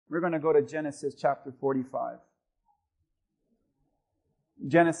We're going to go to Genesis chapter 45.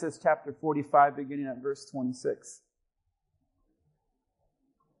 Genesis chapter 45, beginning at verse 26.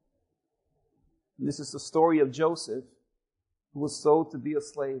 And this is the story of Joseph, who was sold to be a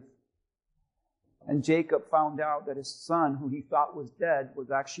slave. And Jacob found out that his son, who he thought was dead,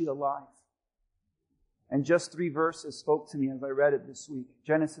 was actually alive. And just 3 verses spoke to me as I read it this week.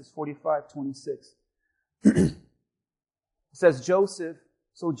 Genesis 45:26. It says Joseph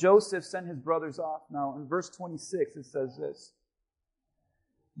sent his brothers off. Now in verse 26 it says this.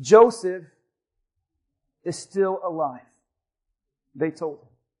 Joseph is still alive, they told him.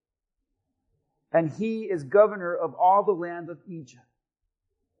 And he is governor of all the land of Egypt.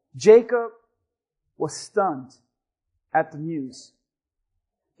 Jacob was stunned at the news.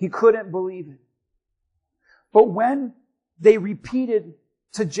 He couldn't believe it. But when they repeated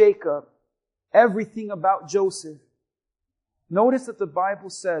to Jacob everything about Joseph, notice that the Bible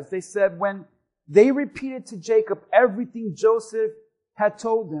says, they said when they repeated to Jacob everything Joseph had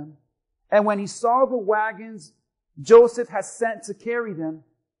told them, and when he saw the wagons Joseph had sent to carry them,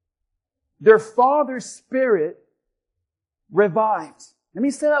 their father's spirit revived. Let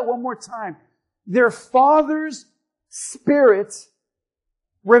me say that one more time. Their father's spirit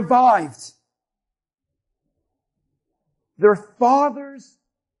revived. Their father's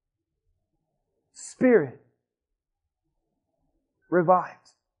spirit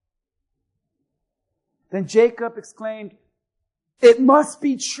revived. Then Jacob exclaimed, "It must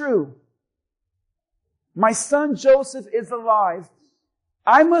be true. My son Joseph is alive.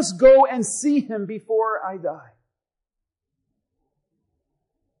 I must go and see him before I die."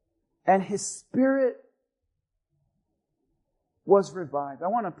 And his spirit was revived. I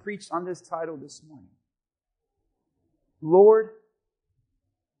want to preach on this title this morning. Lord,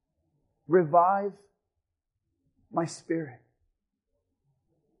 revive my spirit.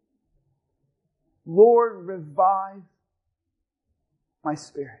 Lord, revive my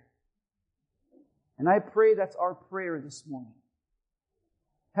spirit. And I pray that's our prayer this morning.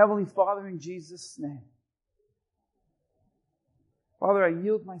 Heavenly Father, in Jesus' name. Father, I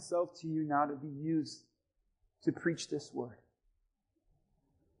yield myself to you now to be used to preach this word.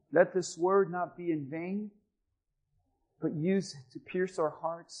 Let this word not be in vain, but use it to pierce our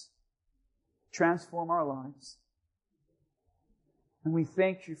hearts, transform our lives. And we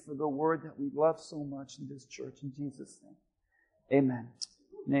thank you for the word that we love so much in this church. In Jesus' name. Amen.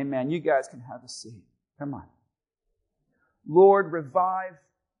 And amen. You guys can have a seat. Come on. Lord, revive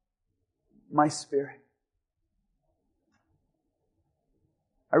my spirit.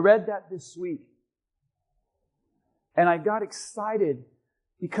 I read that this week. And I got excited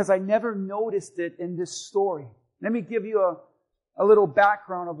because I never noticed it in this story. Let me give you a little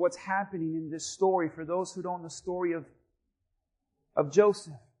background of what's happening in this story for those who don't know the story of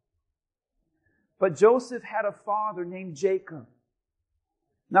Joseph. But Joseph had a father named Jacob.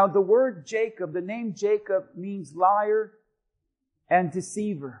 Now the word Jacob, the name Jacob means liar and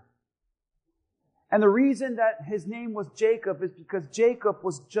deceiver. And the reason that his name was Jacob is because Jacob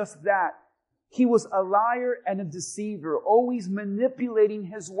was just that. He was a liar and a deceiver, always manipulating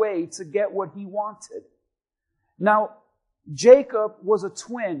his way to get what he wanted. Now, Jacob was a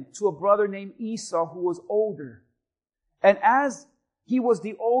twin to a brother named Esau who was older. And as he was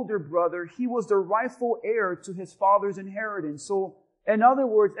the older brother, he was the rightful heir to his father's inheritance. So, in other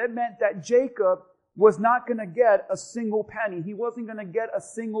words, it meant that Jacob was not going to get a single penny. He wasn't going to get a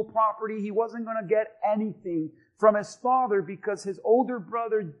single property. He wasn't going to get anything from his father because his older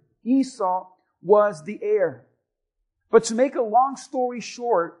brother Esau was the heir. But to make a long story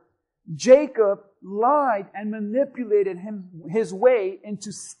short, Jacob lied and manipulated his way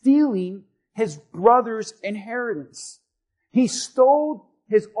into stealing his brother's inheritance. He stole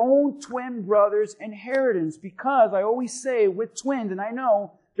his own twin brother's inheritance because I always say with twins, and I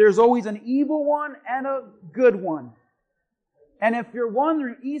know there's always an evil one and a good one. And if you're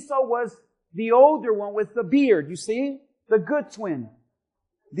wondering, Esau was the older one with the beard. You see? The good twin.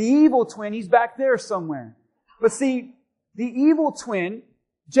 The evil twin, he's back there somewhere. But see, the evil twin,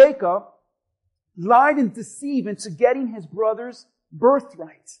 Jacob, lied and deceived into getting his brother's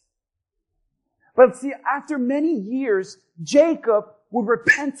birthright. But see, after many years, Jacob would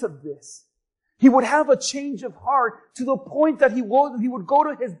repent of this. He would have a change of heart to the point that he would go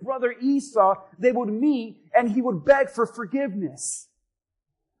to his brother Esau, they would meet, and he would beg for forgiveness.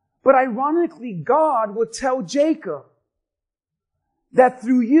 But ironically, God would tell Jacob that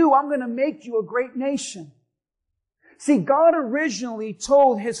through you, I'm going to make you a great nation. See, God originally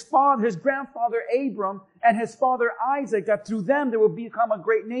told his grandfather Abram and his father Isaac that through them they would become a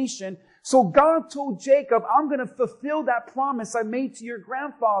great nation. So God told Jacob, I'm going to fulfill that promise I made to your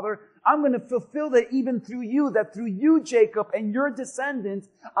grandfather. I'm going to fulfill that even through you, that through you, Jacob, and your descendants,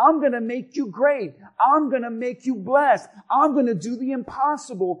 I'm going to make you great. I'm going to make you blessed. I'm going to do the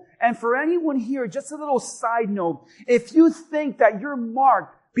impossible. And for anyone here, just a little side note, if you think that you're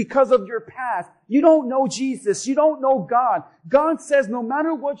marked because of your past, you don't know Jesus, you don't know God. God says, no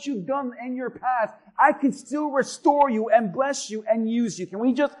matter what you've done in your past, I can still restore you and bless you and use you. Can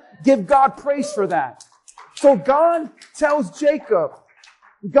we just give God praise for that? So God tells Jacob,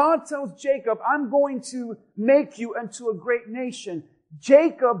 I'm going to make you into a great nation.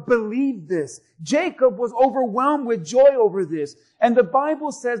 Jacob believed this. Jacob was overwhelmed with joy over this. And the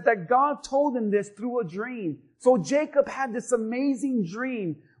Bible says that God told him this through a dream. So Jacob had this amazing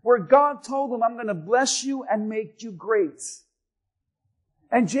dream where God told him, I'm going to bless you and make you great.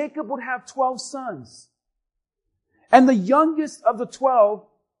 And Jacob would have 12 sons. And the youngest of the 12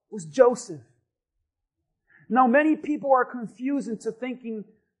 was Joseph. Now, many people are confused into thinking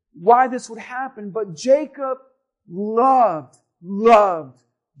why this would happen, but Jacob loved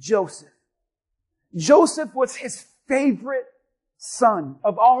Joseph. Joseph was his favorite son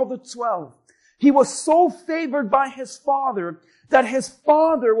of all the 12. He was so favored by his father that his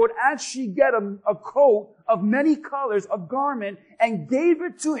father would actually get a coat of many colors, a garment, and gave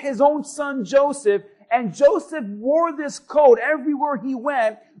it to his own son Joseph. And Joseph wore this coat everywhere he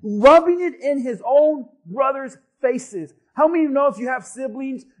went, rubbing it in his own brothers' faces. How many know if you have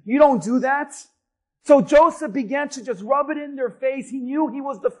siblings, you don't do that? So Joseph began to just rub it in their face. He knew he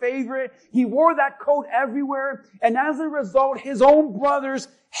was the favorite. He wore that coat everywhere. And as a result, his own brothers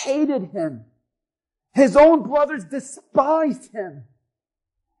hated him. His own brothers despised him.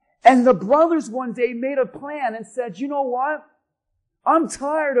 And the brothers one day made a plan and said, you know what? I'm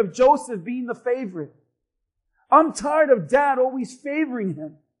tired of Joseph being the favorite. I'm tired of Dad always favoring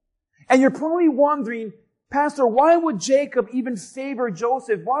him. And you're probably wondering, Pastor, why would Jacob even favor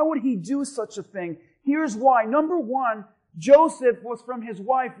Joseph? Why would he do such a thing? Here's why. Number one, Joseph was from his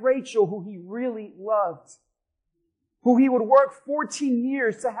wife Rachel, who he really loved, who he would work 14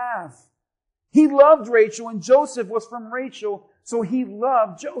 years to have. He loved Rachel, and Joseph was from Rachel, so he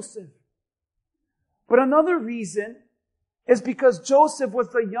loved Joseph. But another reason is because Joseph was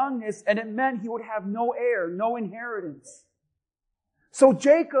the youngest, and it meant he would have no heir, no inheritance. So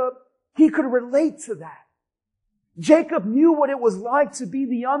Jacob, he could relate to that. Jacob knew what it was like to be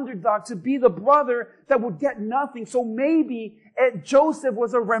the underdog, to be the brother that would get nothing. So maybe Joseph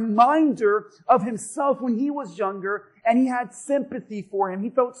was a reminder of himself when he was younger, and he had sympathy for him. He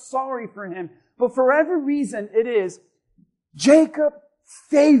felt sorry for him. But for every reason it is, Jacob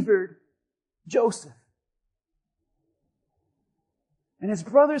favored Joseph. And his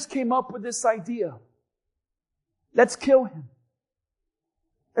brothers came up with this idea. Let's kill him.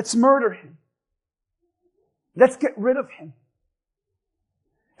 Let's murder him. Let's get rid of him.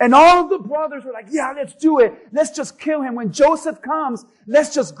 And all of the brothers were like, yeah, let's do it. Let's just kill him. When Joseph comes,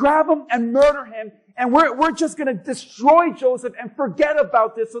 let's just grab him and murder him. And we're just going to destroy Joseph and forget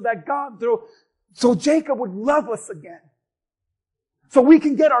about this so Jacob would love us again. So we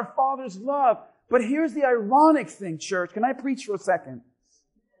can get our father's love. But here's the ironic thing, church. Can I preach for a second?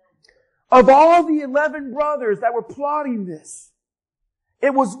 Of all the 11 brothers that were plotting this,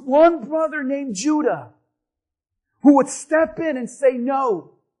 it was one brother named Judah who would step in and say,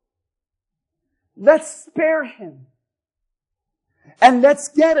 no, let's spare him. And let's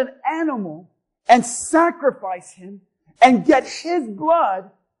get an animal and sacrifice him and get his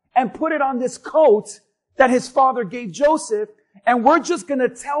blood and put it on this coat that his father gave Joseph. And we're just going to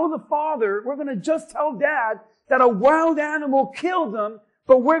tell the father, we're going to just tell Dad that a wild animal killed him,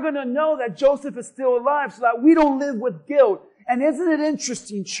 but we're going to know that Joseph is still alive so that we don't live with guilt. And isn't it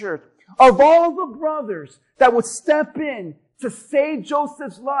interesting, church? Of all the brothers that would step in to save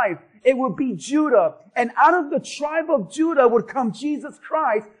Joseph's life, it would be Judah. And out of the tribe of Judah would come Jesus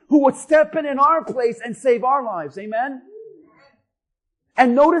Christ, who would step in our place and save our lives. Amen?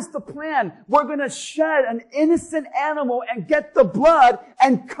 And notice the plan. We're going to shed an innocent animal and get the blood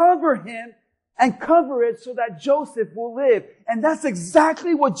and cover him and cover it so that Joseph will live. And that's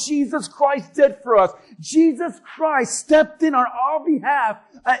exactly what Jesus Christ did for us. Jesus Christ stepped in on our behalf.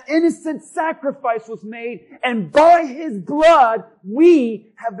 An innocent sacrifice was made, and by his blood,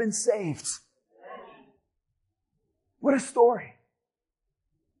 we have been saved. What a story.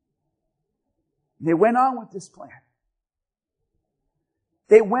 They went on with this plan.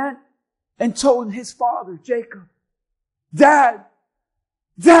 They went and told his father, Jacob, Dad,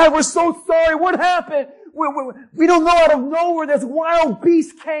 we're so sorry. What happened? We don't know, out of nowhere this wild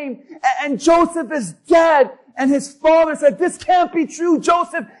beast came and Joseph is dead. And his father said, this can't be true.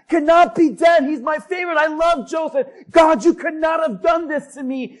 Joseph cannot be dead. He's my favorite. I love Joseph. God, you could not have done this to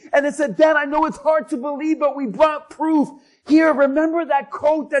me. And they said, Dad, I know it's hard to believe, but we brought proof. Here, remember that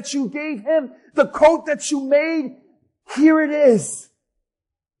coat that you gave him? The coat that you made? Here it is.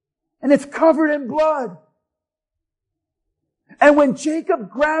 And it's covered in blood. And when Jacob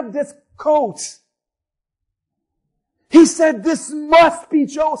grabbed this coat, he said, this must be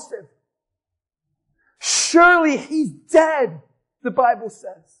Joseph. Surely he's dead, the Bible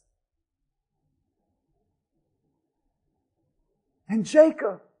says. And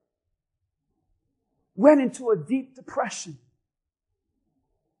Jacob went into a deep depression.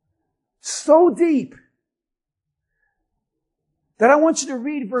 So deep that I want you to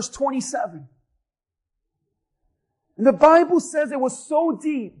read verse 27. And the Bible says it was so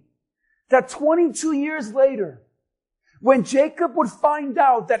deep that 22 years later, when Jacob would find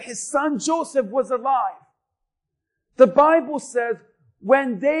out that his son Joseph was alive, the Bible says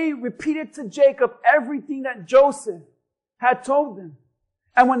when they repeated to Jacob everything that Joseph had told them,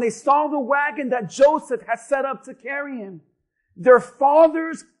 and when they saw the wagon that Joseph had set up to carry him, their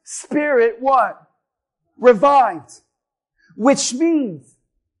father's spirit, what? Revived. Which means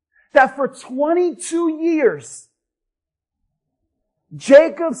that for 22 years,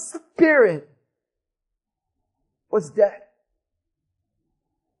 Jacob's spirit was dead.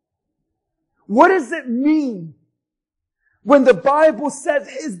 What does it mean when the Bible says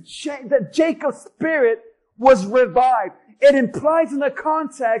that Jacob's spirit was revived? It implies in the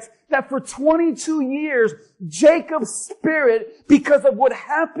context that for 22 years, Jacob's spirit, because of what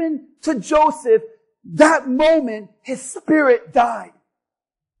happened to Joseph, that moment, his spirit died.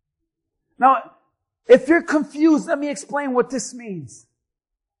 Now, if you're confused, let me explain what this means.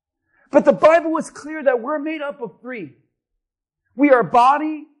 But the Bible is clear that we're made up of three. We are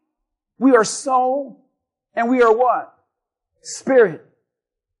body, we are soul, and we are what? Spirit.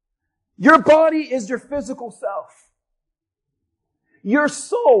 Your body is your physical self. Your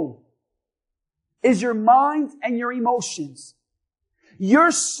soul is your mind and your emotions.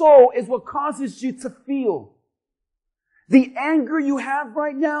 Your soul is what causes you to feel. The anger you have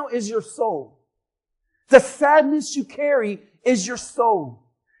right now is your soul. The sadness you carry is your soul.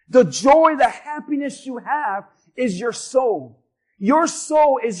 The joy, the happiness you have is your soul. Your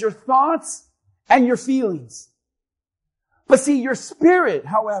soul is your thoughts and your feelings. But see, your spirit,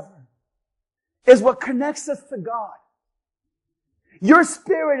 however, is what connects us to God. Your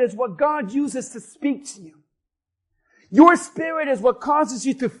spirit is what God uses to speak to you. Your spirit is what causes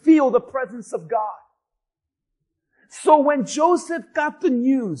you to feel the presence of God. So when Joseph got the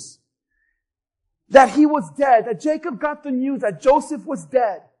news that he was dead, that Jacob got the news that Joseph was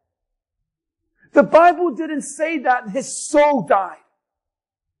dead, the Bible didn't say that his soul died.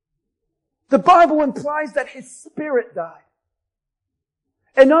 The Bible implies that his spirit died.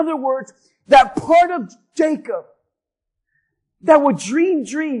 In other words, that part of Jacob that would dream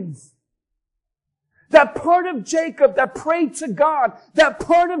dreams, that part of Jacob that prayed to God, that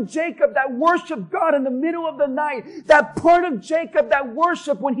part of Jacob that worshiped God in the middle of the night, that part of Jacob that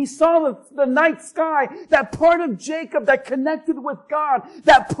worshiped when he saw the night sky, that part of Jacob that connected with God,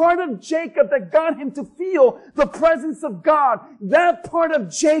 that part of Jacob that got him to feel the presence of God, that part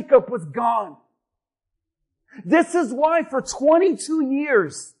of Jacob was gone. This is why for 22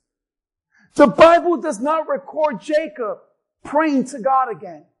 years, the Bible does not record Jacob praying to God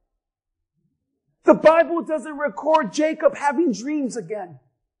again. The Bible doesn't record Jacob having dreams again.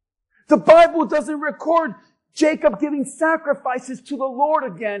 The Bible doesn't record Jacob giving sacrifices to the Lord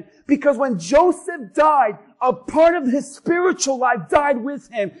again, because when Joseph died, a part of his spiritual life died with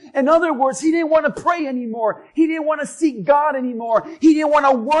him. In other words, he didn't want to pray anymore. He didn't want to seek God anymore. He didn't want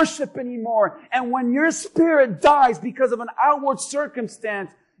to worship anymore. And when your spirit dies because of an outward circumstance,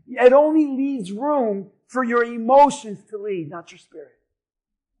 it only leaves room for your emotions to lead, not your spirit.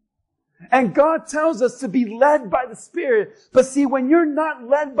 And God tells us to be led by the Spirit. But see, when you're not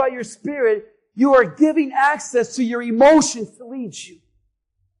led by your spirit, you are giving access to your emotions to lead you.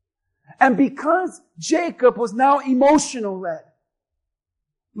 And because Jacob was now emotional led,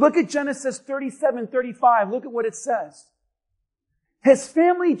 look at Genesis 37:35. Look at what it says. His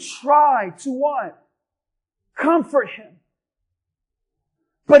family tried to what? Comfort him.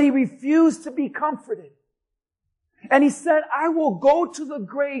 But he refused to be comforted. And he said, I will go to the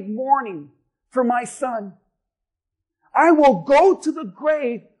grave mourning for my son. I will go to the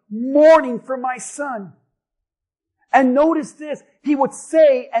grave mourning for my son. And notice this, he would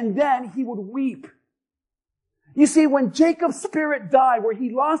say, and then he would weep. You see, when Jacob's spirit died, where he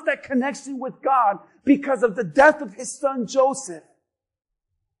lost that connection with God because of the death of his son Joseph,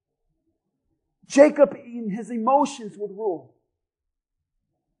 Jacob, in his emotions, would rule.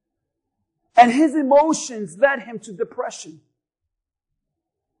 And his emotions led him to depression.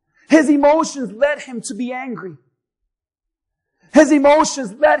 His emotions led him to be angry. His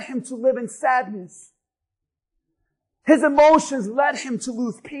emotions led him to live in sadness. His emotions led him to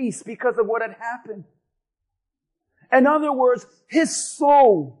lose peace because of what had happened. In other words, his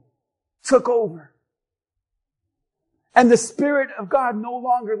soul took over. And the Spirit of God no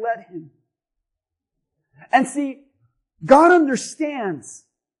longer led him. And see, God understands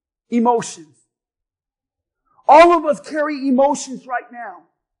emotions. All of us carry emotions right now.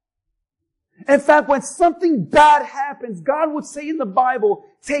 In fact, when something bad happens, God would say in the Bible,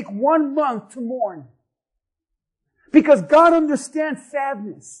 take 1 month to mourn. Because God understands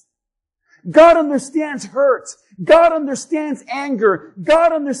sadness. God understands hurt. God understands anger.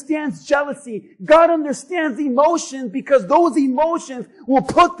 God understands jealousy. God understands emotions because those emotions were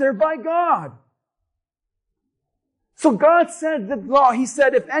put there by God. So God said the law, He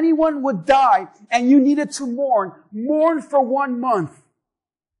said, if anyone would die and you needed to mourn, mourn for 1 month.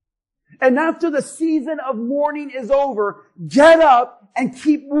 And after the season of mourning is over, get up and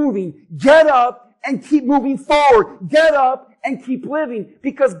keep moving. Get up and keep moving forward. Get up and keep living.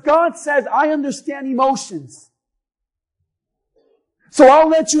 Because God says, I understand emotions. So I'll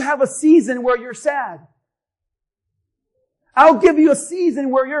let you have a season where you're sad. I'll give you a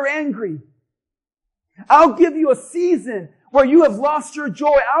season where you're angry. I'll give you a season where you have lost your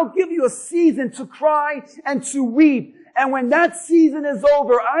joy. I'll give you a season to cry and to weep. And when that season is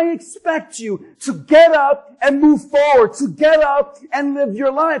over, I expect you to get up and move forward, to get up and live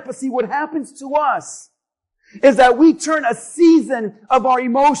your life. But see, what happens to us is that we turn a season of our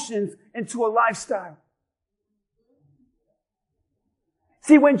emotions into a lifestyle.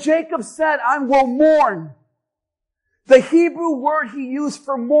 See, when Jacob said, I will mourn, the Hebrew word he used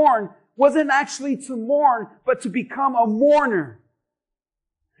for mourn wasn't actually to mourn, but to become a mourner.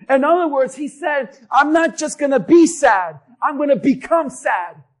 In other words, he said, I'm not just going to be sad. I'm going to become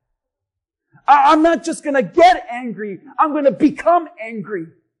sad. I'm not just going to get angry. I'm going to become angry.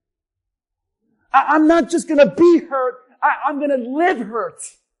 I'm not just going to be hurt. I'm going to live hurt.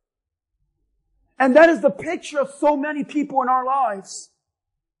 And that is the picture of so many people in our lives.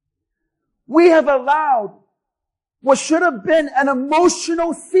 We have allowed what should have been an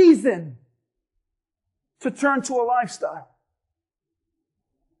emotional season to turn to a lifestyle.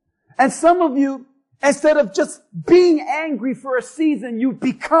 And some of you, instead of just being angry for a season, you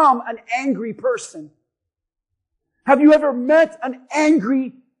become an angry person. Have you ever met an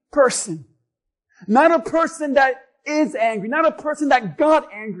angry person? Not a person that is angry, not a person that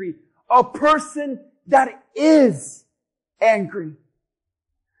got angry, a person that is angry.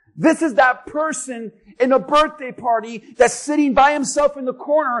 This is that person in a birthday party that's sitting by himself in the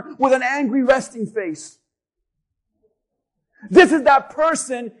corner with an angry resting face. This is that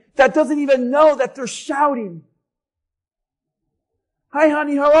person that doesn't even know that they're shouting. Hi,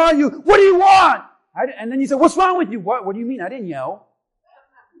 honey, how are you? What do you want? And then you say, what's wrong with you? What do you mean? I didn't yell.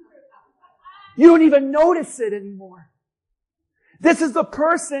 You don't even notice it anymore. This is the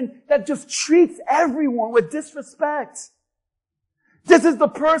person that just treats everyone with disrespect. This is the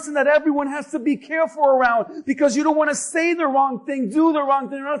person that everyone has to be careful around because you don't want to say the wrong thing, do the wrong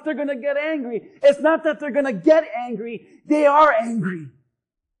thing, or else they're going to get angry. It's not that they're going to get angry. They are angry.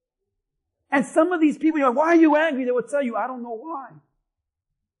 And some of these people, you're like, why are you angry? They will tell you, I don't know why.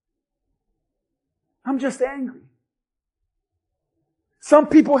 I'm just angry. Some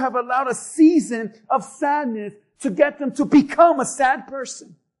people have allowed a season of sadness to get them to become a sad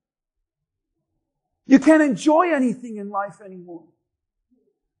person. You can't enjoy anything in life anymore.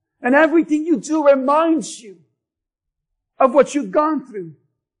 And everything you do reminds you of what you've gone through.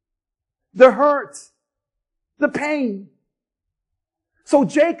 The hurt, the pain. So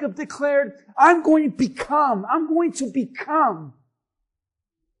Jacob declared, I'm going to become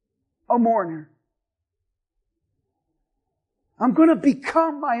a mourner. I'm going to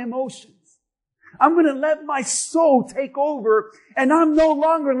become my emotions. I'm going to let my soul take over, and I'm no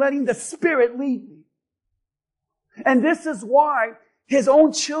longer letting the Spirit lead me. And this is why his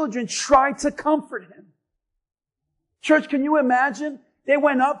own children tried to comfort him. Church, can you imagine? They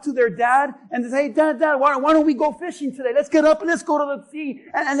went up to their dad and they said, hey, Dad, why don't we go fishing today? Let's get up and let's go to the sea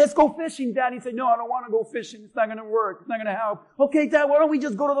and let's go fishing, Dad. He said, no, I don't want to go fishing. It's not going to work. It's not going to help. Okay, Dad, why don't we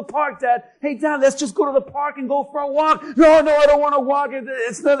just go to the park, Dad? Hey, Dad, let's just go to the park and go for a walk. No, I don't want to walk.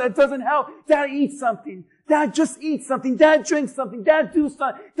 It doesn't help. Dad, eat something. Dad, just eat something. Dad, drink something. Dad, do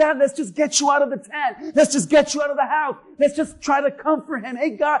something. Dad, let's just get you out of the tent. Let's just get you out of the house. Let's just try to comfort him. Hey,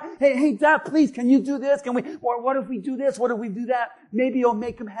 God, hey, Dad, please, can you do this? Or what if we do this? What if we do that? Maybe it'll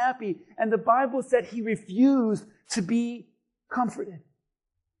make him happy. And the Bible said he refused to be comforted.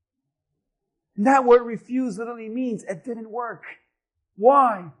 And that word refuse literally means it didn't work.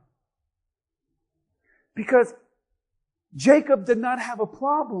 Why? Because Jacob did not have a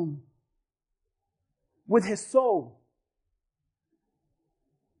problem with his soul.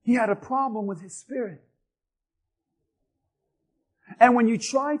 He had a problem with his spirit. And when you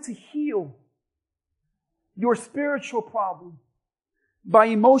try to heal your spiritual problem by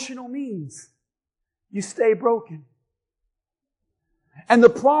emotional means, you stay broken. And the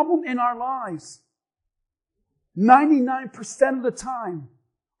problem in our lives, 99% of the time,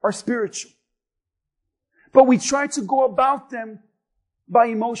 are spiritual. But we try to go about them by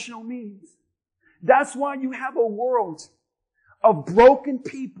emotional means. That's why you have a world of broken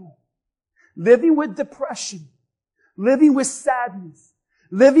people living with depression, living with sadness,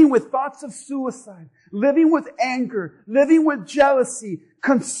 living with thoughts of suicide, living with anger, living with jealousy,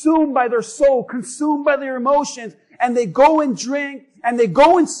 consumed by their soul, consumed by their emotions, and they go and drink, and they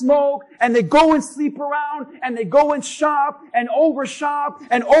go and smoke, and they go and sleep around, and they go and shop, and overshop,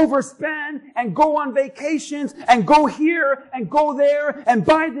 and overspend, and go on vacations, and go here, and go there, and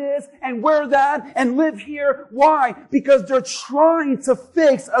buy this, and wear that, and live here. Why? Because they're trying to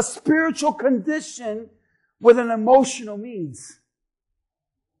fix a spiritual condition with an emotional means.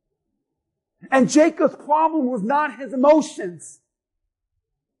 And Jacob's problem was not his emotions.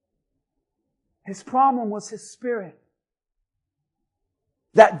 His problem was his spirit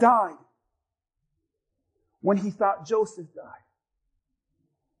that died when he thought Joseph died.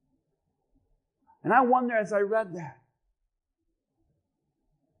 And I wonder as I read that,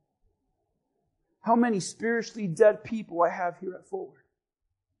 how many spiritually dead people I have here at Forward.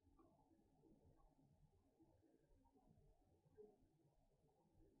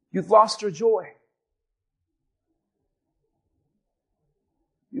 You've lost your joy.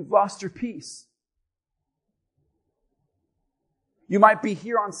 You've lost your peace. You might be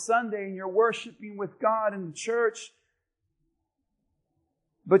here on Sunday and you're worshiping with God in the church,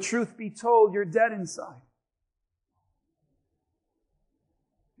 but truth be told, you're dead inside.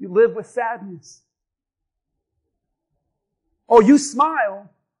 You live with sadness. Oh, you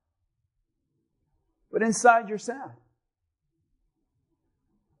smile, but inside you're sad.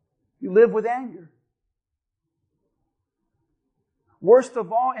 You live with anger. Worst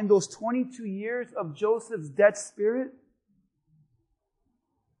of all, in those 22 years of Joseph's dead spirit,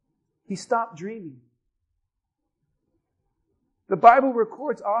 he stopped dreaming. The Bible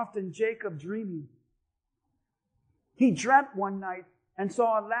records often Jacob dreaming. He dreamt one night and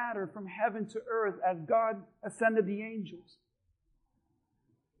saw a ladder from heaven to earth as God ascended the angels.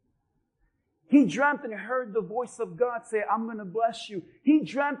 He dreamt and heard the voice of God say, I'm going to bless you. He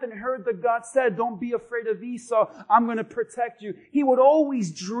dreamt and heard that God said, don't be afraid of Esau. I'm going to protect you. He would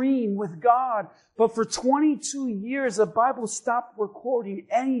always dream with God. But for 22 years, the Bible stopped recording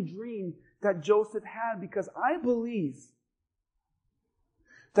any dream that Joseph had, because I believe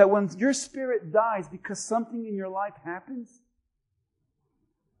that when your spirit dies because something in your life happens,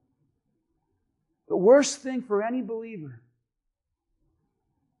 the worst thing for any believer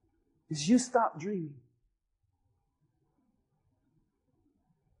is you stop dreaming.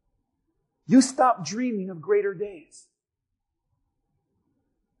 You stop dreaming of greater days.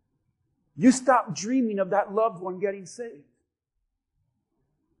 You stop dreaming of that loved one getting saved.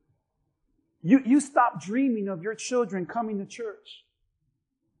 You stop dreaming of your children coming to church.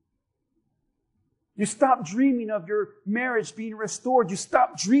 You stop dreaming of your marriage being restored. You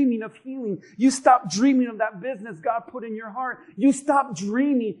stop dreaming of healing. You stop dreaming of that business God put in your heart. You stop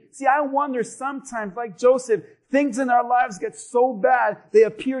dreaming. See, I wonder sometimes, like Joseph, things in our lives get so bad, they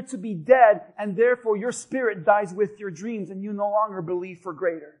appear to be dead, and therefore your spirit dies with your dreams, and you no longer believe for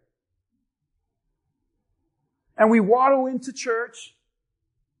greater. And we waddle into church,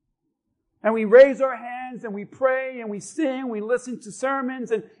 and we raise our hands and we pray and we sing, we listen to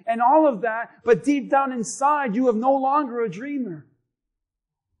sermons and all of that. But deep down inside, you are no longer a dreamer.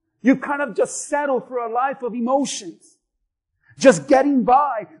 You kind of just settle for a life of emotions. Just getting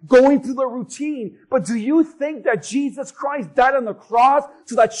by, going through the routine. But do you think that Jesus Christ died on the cross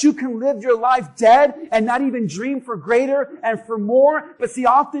so that you can live your life dead and not even dream for greater and for more? But see,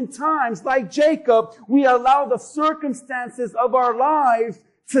 oftentimes, like Jacob, we allow the circumstances of our lives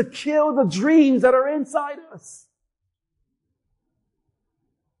to kill the dreams that are inside us.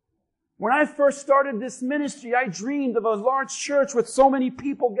 When I first started this ministry, I dreamed of a large church with so many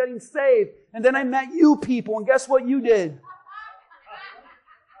people getting saved. And then I met you people, and guess what you did?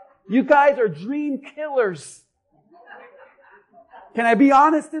 You guys are dream killers. Can I be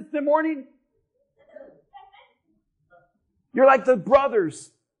honest this morning? You're like the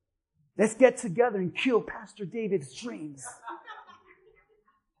brothers. Let's get together and kill Pastor David's dreams.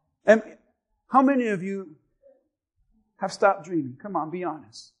 And how many of you have stopped dreaming? Come on, be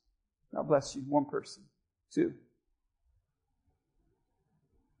honest. God bless you. One person. Two.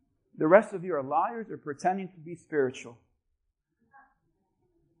 The rest of you are liars or pretending to be spiritual.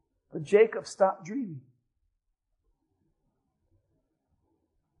 But Jacob stopped dreaming.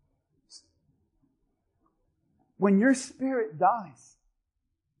 When your spirit dies,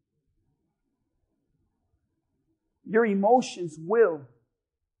 your emotions will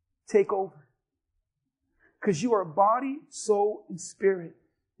take over. Because you are body, soul, and spirit.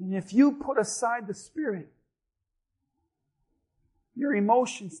 And if you put aside the spirit, your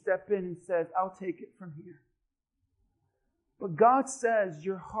emotions step in and says, I'll take it from here. But God says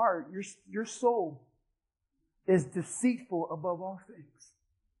your heart, your soul is deceitful above all things.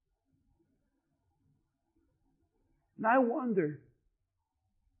 And I wonder,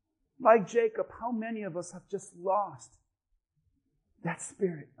 like Jacob, how many of us have just lost that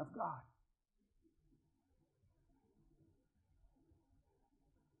Spirit of God?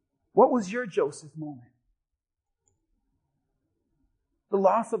 What was your Joseph moment? The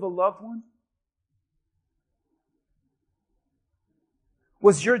loss of a loved one?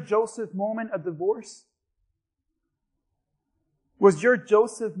 Was your Joseph moment a divorce? Was your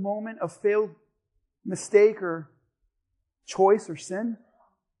Joseph moment a failed mistake or choice or sin?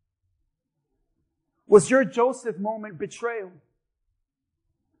 Was your Joseph moment betrayal?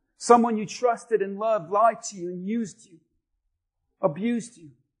 Someone you trusted and loved lied to you and used you, abused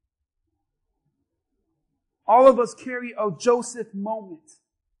you. All of us carry a Joseph moment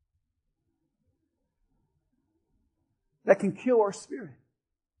that can kill our spirit.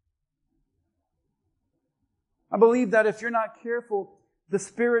 I believe that if you're not careful, the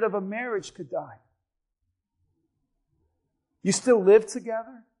spirit of a marriage could die. You still live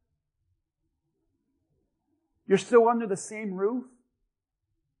together. You're still under the same roof.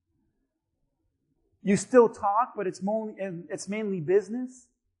 You still talk, but it's mainly business.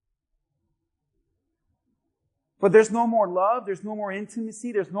 But there's no more love, there's no more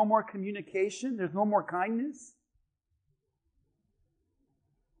intimacy, there's no more communication, there's no more kindness.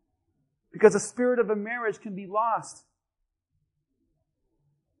 Because the spirit of a marriage can be lost.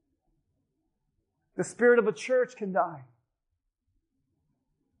 The spirit of a church can die.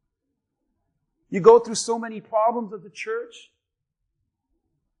 You go through so many problems of the church.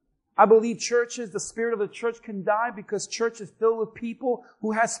 I believe the spirit of the church can die because church is filled with people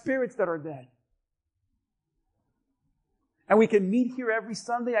who have spirits that are dead. And we can meet here every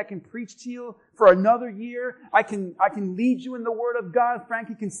Sunday. I can preach to you for another year. I can lead you in the Word of God.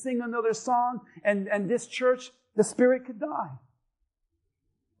 Frankie can sing another song. And this church, the Spirit could die.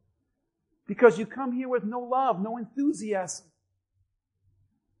 Because you come here with no love, no enthusiasm.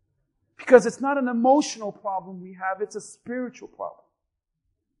 Because it's not an emotional problem we have, it's a spiritual problem.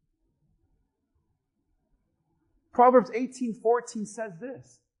 Proverbs 18:14 says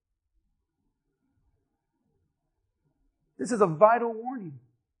this. This is a vital warning.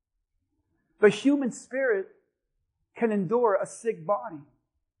 The human spirit can endure a sick body.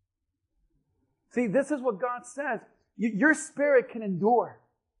 See, this is what God says. Your spirit can endure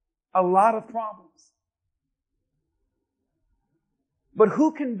a lot of problems. But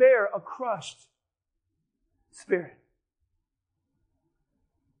who can bear a crushed spirit?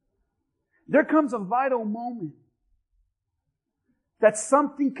 There comes a vital moment that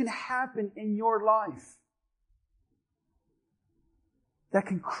something can happen in your life that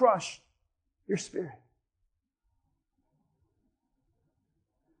can crush your spirit.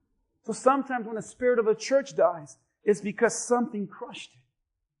 So sometimes when the spirit of a church dies, it's because something crushed it.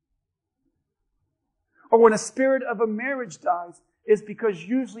 Or when a spirit of a marriage dies, it's because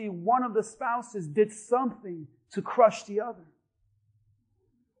usually one of the spouses did something to crush the other.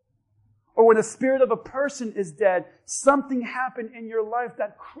 Or when the spirit of a person is dead, something happened in your life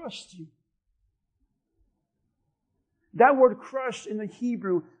that crushed you. That word crushed in the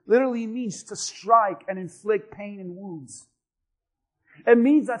Hebrew literally means to strike and inflict pain and wounds. It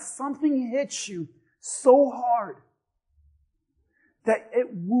means that something hit you so hard that it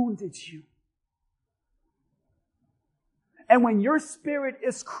wounded you. And when your spirit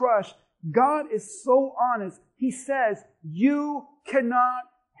is crushed, God is so honest. He says, you cannot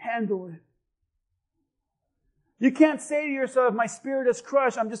handle it. You can't say to yourself, my spirit is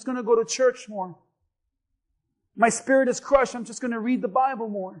crushed, I'm just going to go to church more. My spirit is crushed, I'm just going to read the Bible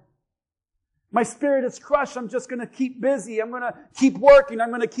more. My spirit is crushed, I'm just going to keep busy. I'm going to keep working. I'm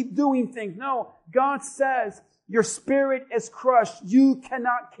going to keep doing things. No, God says, your spirit is crushed. You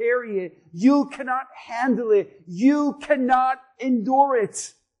cannot carry it. You cannot handle it. You cannot endure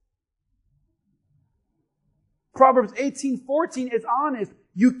it. Proverbs 18:14 is honest.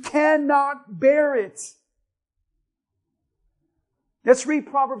 You cannot bear it. Let's read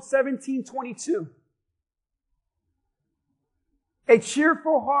Proverbs 17:22. A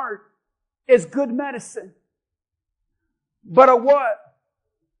cheerful heart is good medicine. But a what?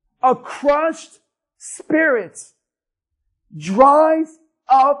 A crushed spirit dries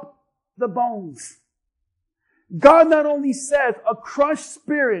up the bones. God not only says a crushed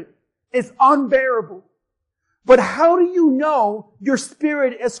spirit is unbearable, but how do you know your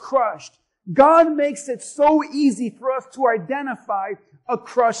spirit is crushed? God makes it so easy for us to identify a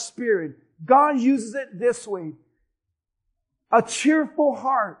crushed spirit. God uses it this way. A cheerful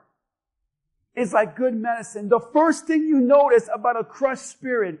heart is like good medicine. The first thing you notice about a crushed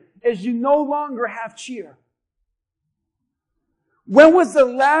spirit is you no longer have cheer. When was the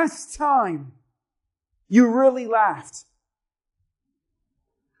last time you really laughed?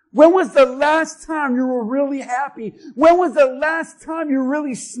 When was the last time you were really happy? When was the last time you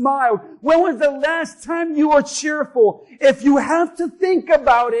really smiled? When was the last time you were cheerful? If you have to think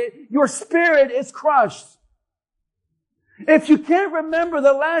about it, your spirit is crushed. If you can't remember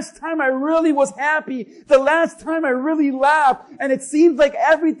the last time I really was happy, the last time I really laughed, and it seems like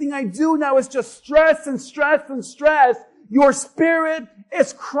everything I do now is just stress and stress and stress, your spirit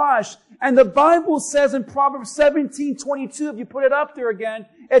is crushed. And the Bible says in Proverbs 17:22, if you put it up there again,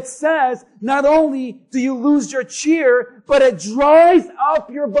 it says, not only do you lose your cheer, but it dries up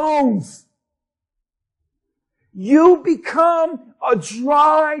your bones. You become a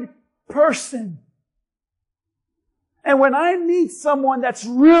dried person. And when I meet someone that's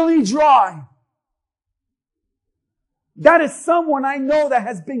really dry, that is someone I know that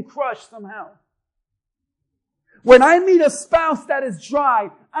has been crushed somehow. When I meet a spouse that is dry,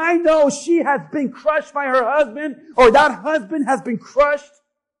 I know she has been crushed by her husband, or that husband has been crushed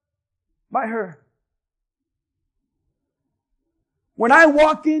by her. When I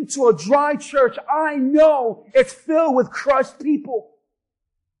walk into a dry church, I know it's filled with crushed people.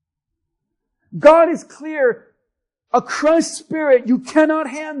 God is clear. A crushed spirit you cannot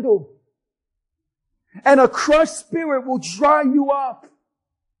handle. And a crushed spirit will dry you up.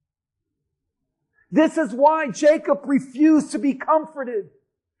 This is why Jacob refused to be comforted.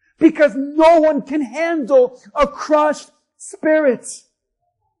 Because no one can handle a crushed spirit.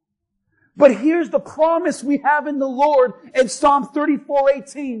 But here's the promise we have in the Lord in Psalm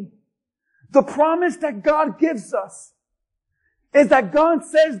 34:18. The promise that God gives us is that God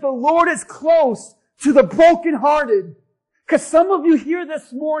says the Lord is close to the brokenhearted. Because some of you here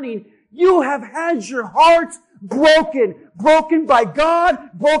this morning, you have had your heart broken. Broken by God,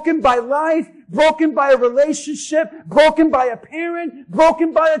 broken by life, broken by a relationship, broken by a parent,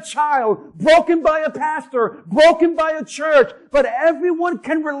 broken by a child, broken by a pastor, broken by a church. But everyone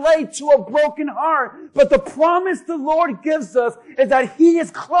can relate to a broken heart. But the promise the Lord gives us is that He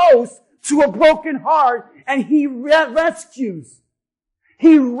is close to a broken heart and He rescues.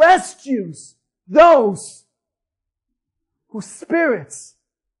 He rescues those whose spirits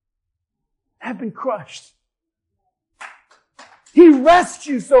have been crushed. He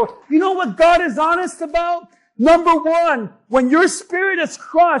rescues. So, you know what God is honest about? Number one, when your spirit is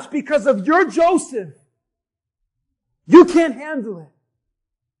crushed because of your Joseph, you can't handle it.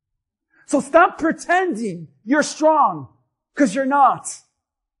 So stop pretending you're strong, because you're not.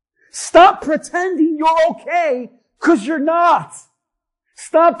 Stop pretending you're okay, because you're not.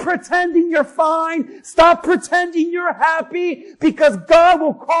 Stop pretending you're fine. Stop pretending you're happy, because God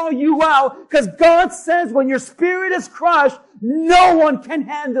will call you out. Because God says when your spirit is crushed, no one can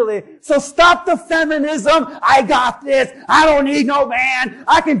handle it. So stop the feminism. I got this. I don't need no man.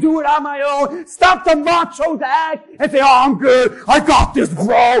 I can do it on my own. Stop the macho act and say, oh, I'm good. I got this,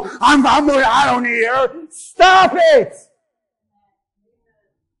 bro. I don't need her. Stop it.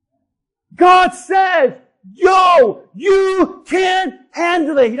 God says, yo, you can't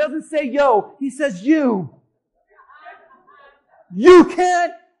handle it. He doesn't say yo. He says you. You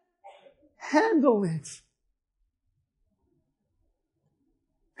can't handle it.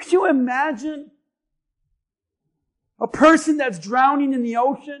 Could you imagine a person that's drowning in the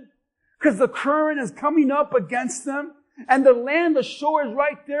ocean because the current is coming up against them And the land, the shore is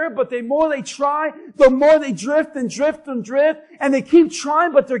right there, but the more they try, the more they drift and drift and drift. And they keep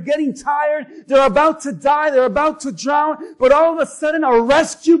trying, but they're getting tired. They're about to die. They're about to drown. But all of a sudden, a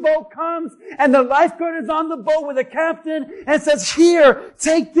rescue boat comes, and the lifeguard is on the boat with the captain and says, here,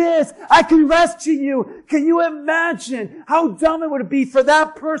 take this. I can rescue you. Can you imagine how dumb it would be for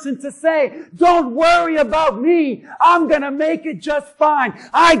that person to say, don't worry about me. I'm going to make it just fine.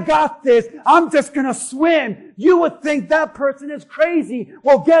 I got this. I'm just going to swim. You would think that person is crazy.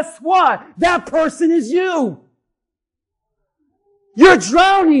 Well, guess what? That person is you. You're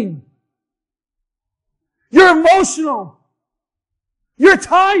drowning. You're emotional. You're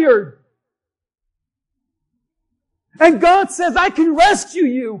tired. And God says, I can rescue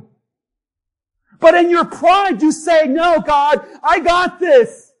you. But in your pride, you say, no, God, I got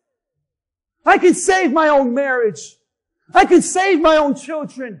this. I can save my own marriage. I can save my own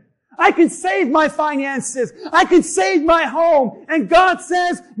children. I can save my finances. I can save my home. And God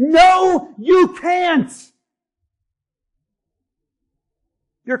says, no, you can't.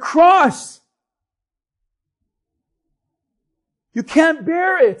 You're crushed. You can't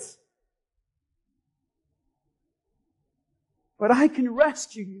bear it. But I can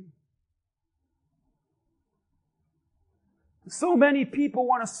rescue you. So many people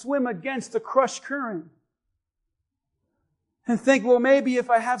want to swim against the crushed current and think, well, maybe if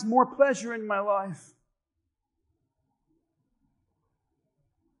I have more pleasure in my life,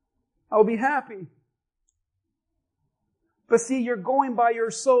 I'll be happy. But see, you're going by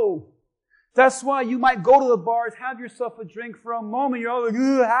your soul. That's why you might go to the bars, have yourself a drink for a moment, you're all like,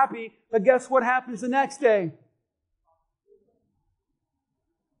 ooh, happy, but guess what happens the next day?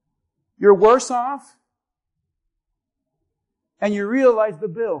 You're worse off, and you realize the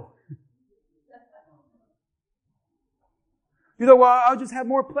bill. You know, well, I'll just have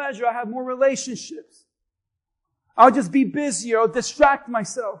more pleasure. I'll have more relationships. I'll just be busier. I'll distract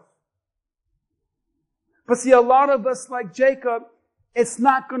myself. But see, a lot of us, like Jacob, it's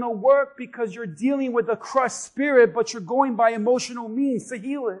not going to work because you're dealing with a crushed spirit, but you're going by emotional means to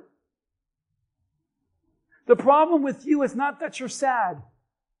heal it. The problem with you is not that you're sad.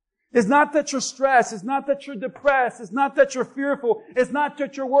 It's not that you're stressed. It's not that you're depressed. It's not that you're fearful. It's not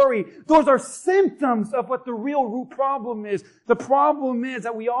that you're worried. Those are symptoms of what the real root problem is. The problem is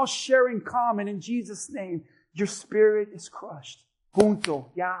that we all share in common in Jesus' name. Your spirit is crushed.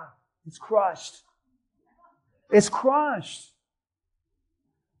 Punto. Yeah, it's crushed. It's crushed.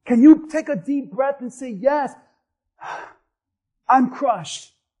 Can you take a deep breath and say, yes, I'm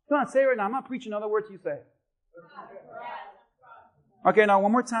crushed? Don't say it right now. I'm not preaching other words you say. Okay, now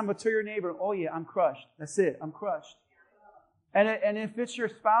one more time, but tell your neighbor, oh yeah, I'm crushed. That's it, I'm crushed. And if it's your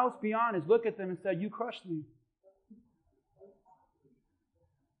spouse, be honest, look at them and say, you crushed me.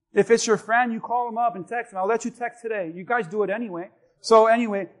 If it's your friend, you call them up and text them. I'll let you text today. You guys do it anyway. So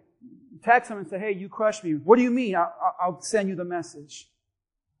anyway, text them and say, hey, you crushed me. What do you mean? I'll send you the message.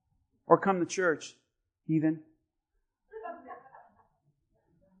 Or come to church, heathen.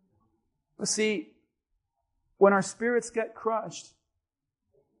 But see, when our spirits get crushed,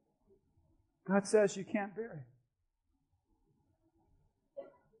 God says you can't bear it.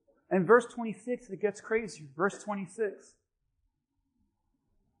 And verse 26, it gets crazier. Verse 26.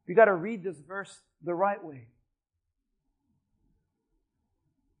 You got to read this verse the right way.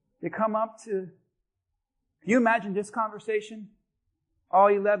 They come up to, can you imagine this conversation? All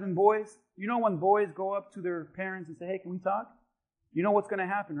 11 boys. You know when boys go up to their parents and say, hey, can we talk? You know what's going to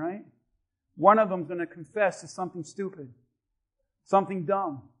happen, right? One of them's going to confess to something stupid, something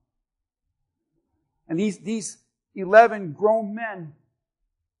dumb. And these 11 grown men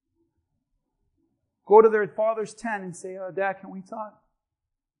go to their father's tent and say, oh, Dad, can we talk?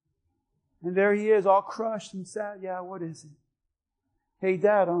 And there he is, all crushed and sad. Yeah, what is it? Hey,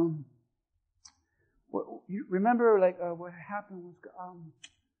 Dad, you remember what happened was,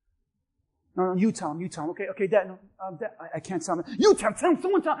 no, you tell him. Okay, Dad, no, Dad, I can't tell him. You tell him,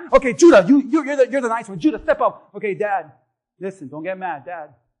 someone tell him. Okay, Judah, you're the nice one. Judah, step up. Okay, Dad, listen, don't get mad, Dad.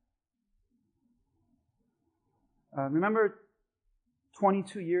 Remember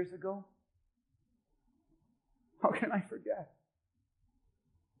 22 years ago? How can I forget?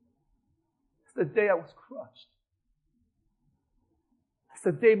 It's the day I was crushed. It's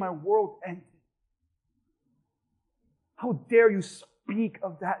the day my world ended. How dare you speak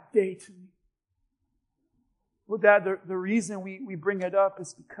of that day to me? Well, Dad, the reason we bring it up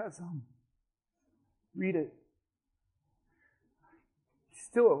is because, read it. He's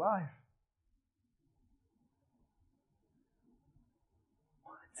still alive.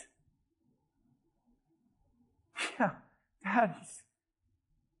 Yeah, Dad,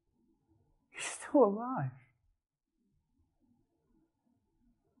 he's still alive.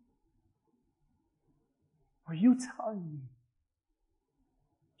 Are you telling me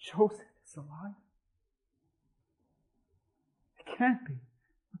Joseph is alive? It can't be.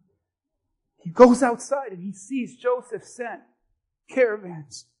 He goes outside and he sees Joseph sent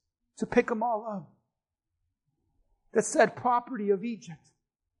caravans to pick them all up that said property of Egypt.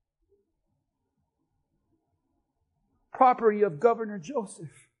 Property of Governor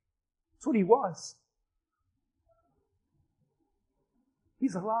Joseph. That's what he was.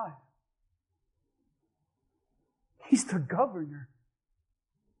 He's alive. He's the governor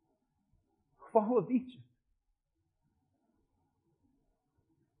of all of Egypt.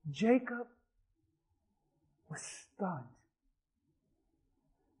 Jacob was stunned.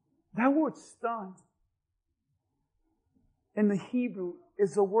 That word stunned in the Hebrew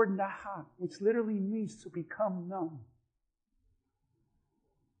is the word nahat, which literally means to become numb.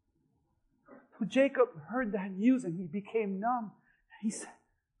 So Jacob heard that news and he became numb. He said,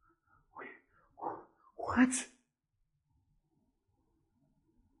 what?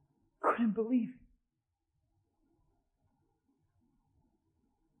 Couldn't believe it.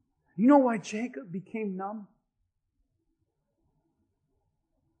 You know why Jacob became numb?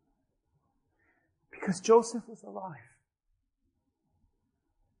 Because Joseph was alive.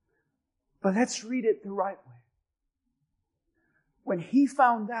 But let's read it the right way. When he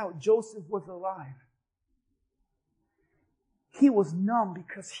found out Joseph was alive, he was numb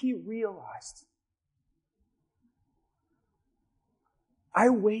because he realized, I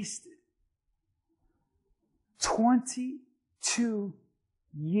wasted 22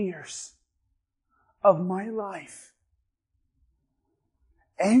 years of my life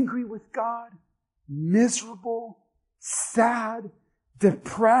angry with God, miserable, sad,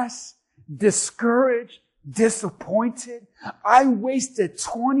 depressed, discouraged, disappointed. I wasted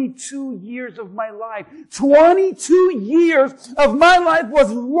 22 years of my life. 22 years of my life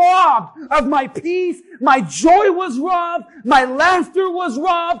was robbed of my peace. My joy was robbed. My laughter was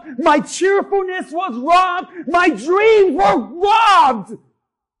robbed. My cheerfulness was robbed. My dreams were robbed.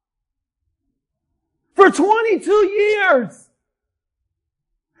 For 22 years.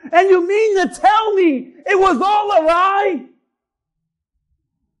 And you mean to tell me it was all a lie?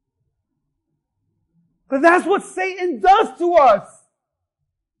 But that's what Satan does to us.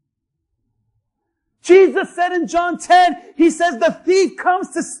 Jesus said in John 10, He says the thief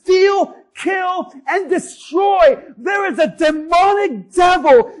comes to steal, kill, and destroy. There is a demonic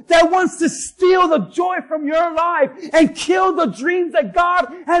devil that wants to steal the joy from your life and kill the dreams that God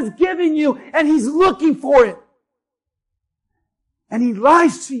has given you. And he's looking for it. And he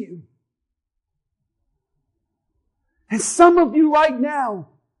lies to you. And some of you right now,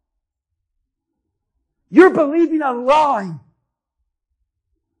 you're believing a lie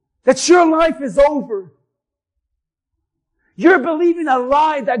that your life is over. You're believing a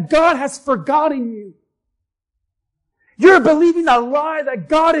lie that God has forgotten you. You're believing a lie that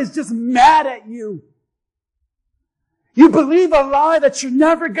God is just mad at you. You believe a lie that you're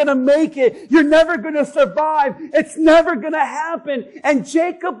never going to make it. You're never going to survive. It's never going to happen. And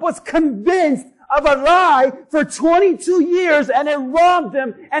Jacob was convinced of a lie for 22 years, and it robbed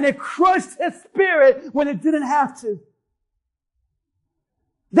him and it crushed his spirit when it didn't have to.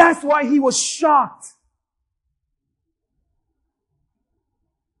 That's why he was shocked.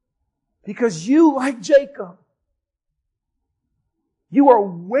 Because you, like Jacob, you are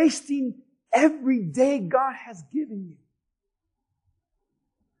wasting every day God has given you.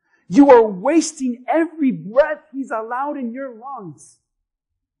 You are wasting every breath He's allowed in your lungs.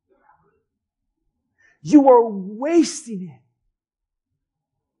 You are wasting it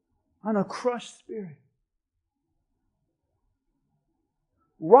on a crushed spirit.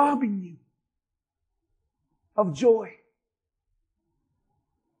 Robbing you of joy.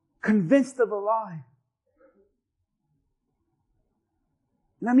 Convinced of a lie.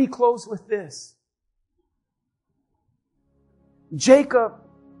 Let me close with this. Jacob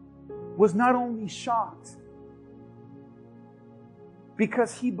was not only shocked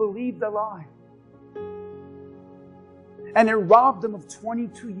because he believed a lie, and it robbed him of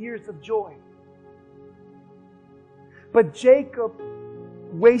 22 years of joy. But Jacob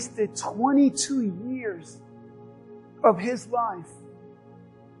wasted 22 years of his life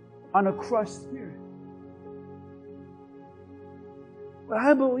on a crushed spirit. But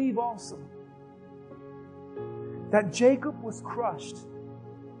I believe also that Jacob was crushed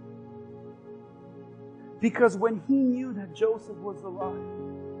because when he knew that Joseph was alive,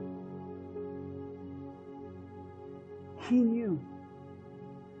 he knew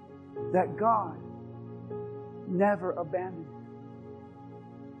that God never abandoned him.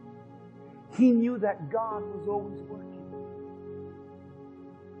 He knew that God was always working.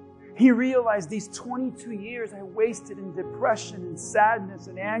 He realized these 22 years I wasted in depression and sadness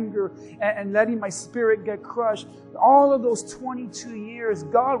and anger and letting my spirit get crushed. All of those 22 years,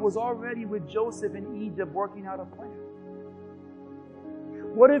 God was already with Joseph in Egypt working out a plan.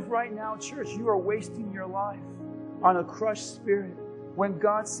 What if right now, church, you are wasting your life on a crushed spirit when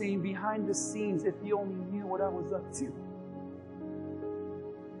God's saying behind the scenes, if you only knew what I was up to.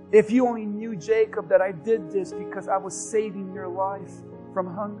 If you only knew, Jacob, that I did this because I was saving your life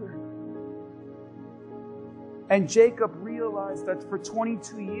from hunger. And Jacob realized that for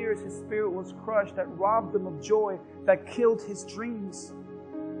 22 years his spirit was crushed, that robbed him of joy, that killed his dreams.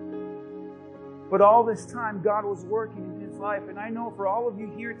 But all this time, God was working in his life. And I know for all of you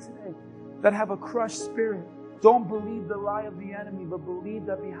here today that have a crushed spirit, don't believe the lie of the enemy, but believe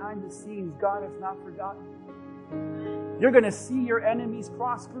that behind the scenes, God has not forgotten. You're going to see your enemies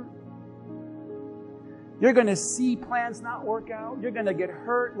prosper. You're going to see plans not work out. You're going to get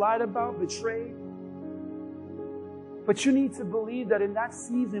hurt, lied about, betrayed. But you need to believe that in that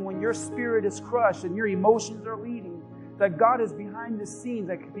season when your spirit is crushed and your emotions are leading, that God is behind the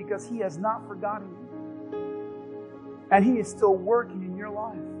scenes because He has not forgotten you. And He is still working in your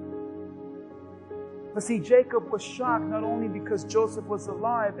life. But see, Jacob was shocked not only because Joseph was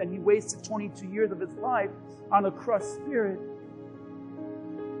alive and he wasted 22 years of his life on a crushed spirit,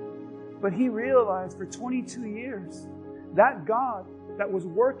 but he realized for 22 years, that God that was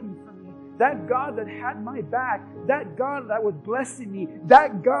working for me, that God that had my back, that God that was blessing me,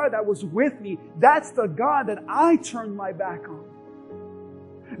 that God that was with me, that's the God that I turned my back on.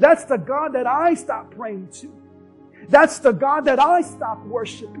 That's the God that I stopped praying to. That's the God that I stopped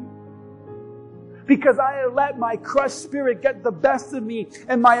worshiping. Because I had let my crushed spirit get the best of me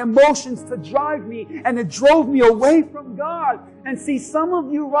and my emotions to drive me, and it drove me away from God. And see, some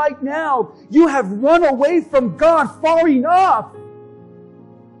of you right now, you have run away from God far enough.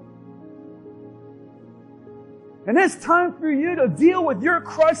 And it's time for you to deal with your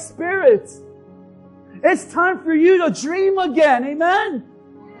crushed spirit. It's time for you to dream again. Amen?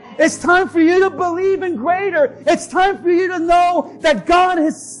 It's time for you to believe in greater. It's time for you to know that God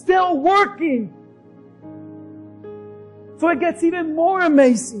is still working. So it gets even more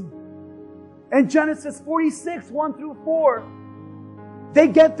amazing. In Genesis 46, 1 through 4, they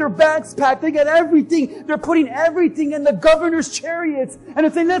get their bags packed. They get everything. They're putting everything in the governor's chariots. And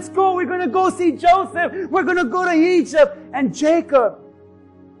they're saying, let's go. We're going to go see Joseph. We're going to go to Egypt. And Jacob,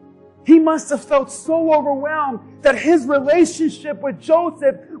 he must have felt so overwhelmed that his relationship with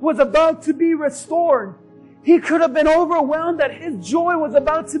Joseph was about to be restored. He could have been overwhelmed that his joy was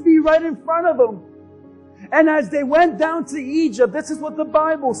about to be right in front of him. And as they went down to Egypt, this is what the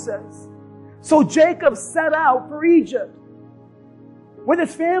Bible says. So Jacob set out for Egypt with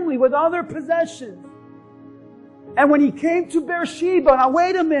his family, with all their possessions. And when he came to Beersheba, now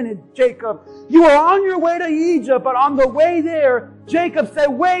wait a minute, Jacob, you are on your way to Egypt, but on the way there, Jacob said,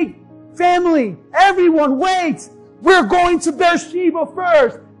 wait, family, everyone, wait. We're going to Beersheba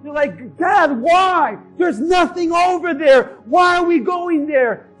first. You're like, Dad, why? There's nothing over there. Why are we going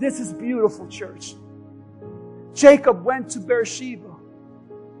there? This is beautiful, church. Jacob went to Beersheba.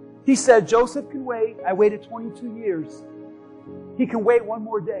 He said, Joseph can wait. I waited 22 years. He can wait one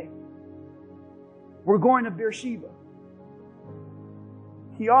more day. We're going to Beersheba.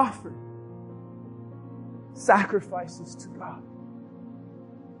 He offered sacrifices to God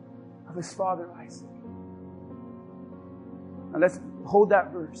of his father Isaac. Now let's hold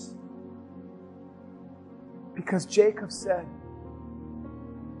that verse. Because Jacob said,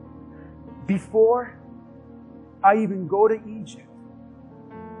 before I even go to Egypt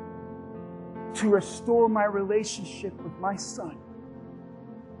to restore my relationship with my son,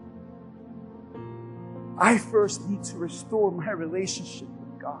 I first need to restore my relationship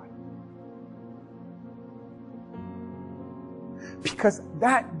with God. Because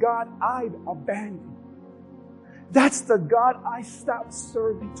that God I'd abandoned, that's the God I stopped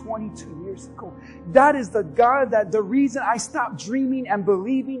serving 22 years ago. That is the God that the reason I stopped dreaming and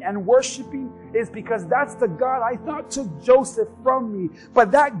believing and worshiping is because that's the God I thought took Joseph from me.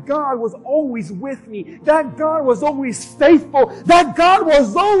 But that God was always with me. That God was always faithful. That God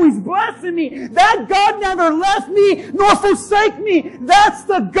was always blessing me. That God never left me nor forsake me. That's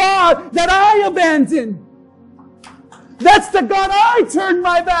the God that I abandoned. That's the God I turned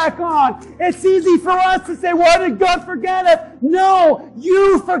my back on. It's easy for us to say, why did God forget us? No,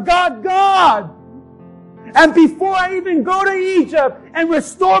 you forgot God. And before I even go to Egypt and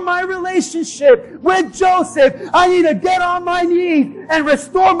restore my relationship with Joseph, I need to get on my knees and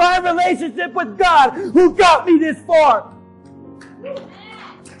restore my relationship with God who got me this far.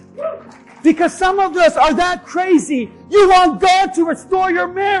 Because some of us are that crazy. You want God to restore your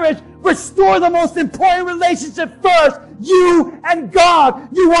marriage, Restore the most important relationship first. You and God.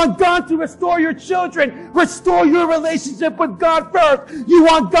 You want God to restore your children. Restore your relationship with God first. You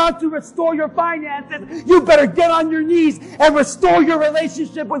want God to restore your finances. You better get on your knees and restore your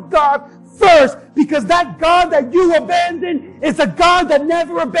relationship with God first, because that God that you abandoned is a God that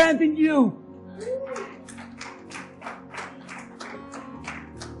never abandoned you.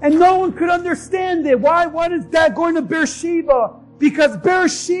 And no one could understand it. Why is Dad going to Beersheba? Because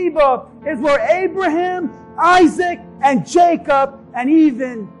Beersheba is where Abraham, Isaac, and Jacob, and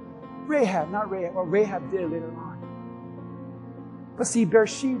even Rahab did later on. But see,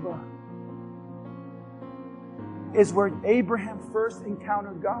 Beersheba is where Abraham first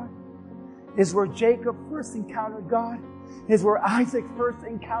encountered God, is where Jacob first encountered God, is where Isaac first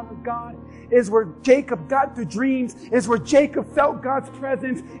encountered God, is where Jacob got the dreams, is where Jacob felt God's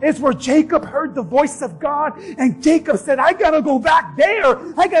presence, is where Jacob heard the voice of God, and Jacob said, I gotta go back there.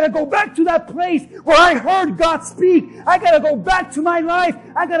 I gotta go back to that place where I heard God speak. I gotta go back to my life.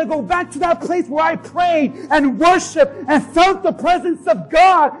 I gotta go back to that place where I prayed and worshiped and felt the presence of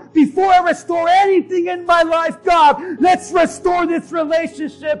God before I restore anything in my life. God, let's restore this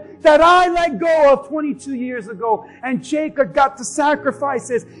relationship that I let go of 22 years ago. And Jacob got the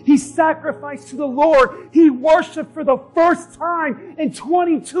sacrifices. He sacrificed to the Lord. He worshiped for the first time in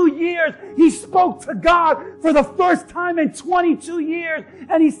 22 years. He spoke to God for the first time in 22 years.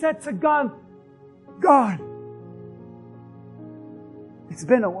 And he said to God, God, it's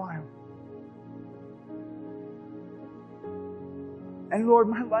been a while. And Lord,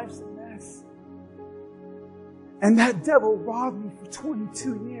 my life's a mess. And that devil robbed me for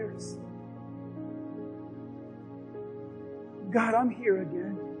 22 years. God, I'm here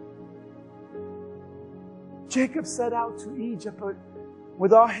again. Jacob set out to Egypt, but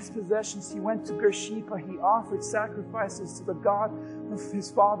with all his possessions, he went to Beersheba. He offered sacrifices to the God of his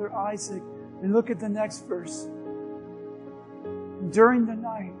father Isaac. And look at the next verse. During the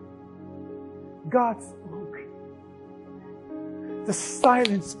night, God spoke. The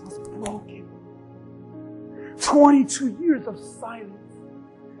silence was broken. 22 years of silence.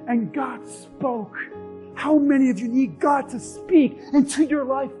 And God spoke. How many of you need God to speak into your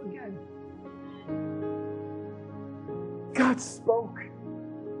life again? God spoke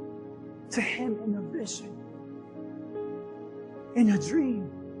to him in a vision, in a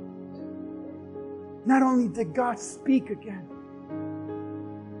dream. Not only did God speak again,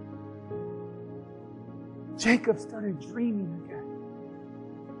 Jacob started dreaming again.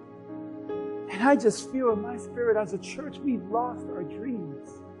 And I just feel in my spirit, as a church, we've lost our dreams.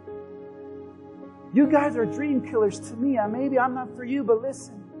 You guys are dream killers to me. Maybe I'm not for you, but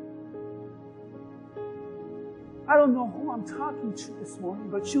listen. I don't know who I'm talking to this morning,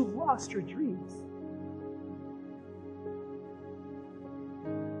 but you've lost your dreams.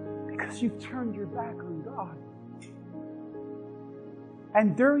 Because you've turned your back on God.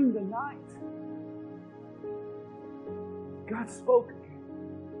 And during the night, God spoke again.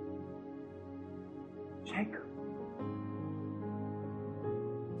 Jacob.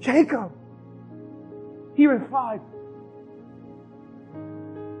 Jacob. He replied,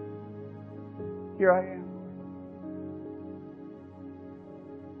 here I am.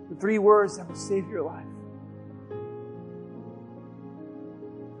 The 3 words that will save your life.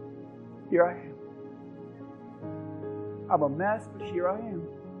 Here I am. I'm a mess, but here I am.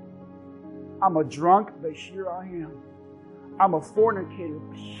 I'm a drunk, but here I am. I'm a fornicator,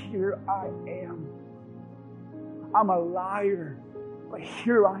 but here I am. I'm a liar, but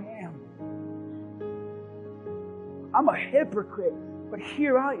here I am. I'm a hypocrite, but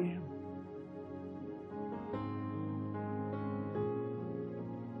here I am.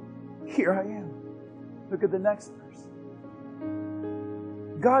 Here I am. Look at the next verse.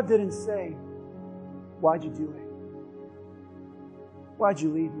 God didn't say, why'd you do it? Why'd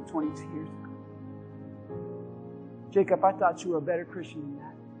you leave me 22 years ago? Jacob, I thought you were a better Christian than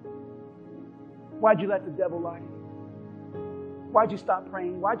that. Why'd you let the devil lie to you? Why'd you stop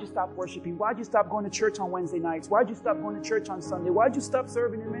praying? Why'd you stop worshiping? Why'd you stop going to church on Wednesday nights? Why'd you stop going to church on Sunday? Why'd you stop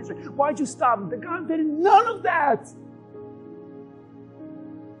serving in ministry? Why'd you stop? The God did none of that.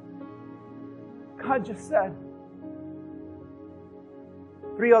 God just said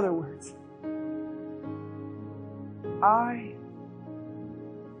 3 other words. I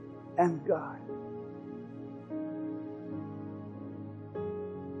am God.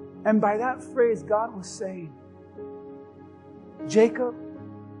 And by that phrase, God was saying, Jacob,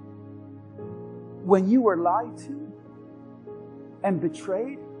 when you were lied to and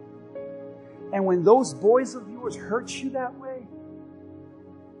betrayed, and when those boys of yours hurt you that way,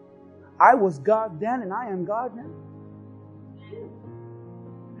 I was God then and I am God now.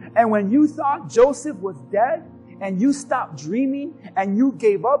 And when you thought Joseph was dead, and you stopped dreaming, and you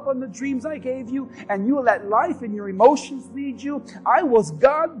gave up on the dreams I gave you, and you let life and your emotions lead you, I was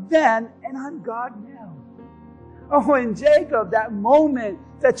God then, and I'm God now. Oh, and Jacob, that moment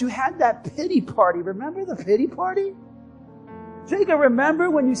that you had that pity party, remember the pity party? Jacob,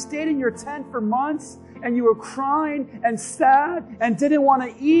 remember when you stayed in your tent for months, and you were crying and sad and didn't want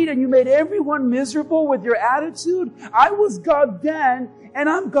to eat, and you made everyone miserable with your attitude? I was God then, and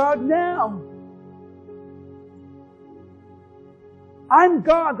I'm God now. I'm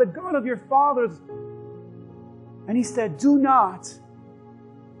God, the God of your fathers. And He said, do not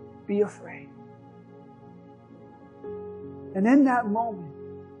be afraid. And in that moment,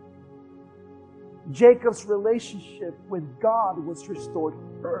 Jacob's relationship with God was restored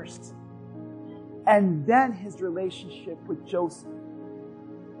first. And then his relationship with Joseph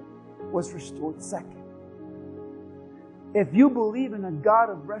was restored second. If you believe in a God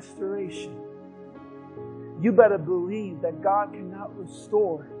of restoration, you better believe that God cannot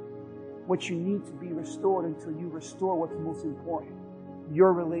restore what you need to be restored until you restore what's most important,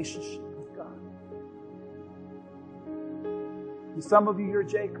 your relationship with God. And some of you, you're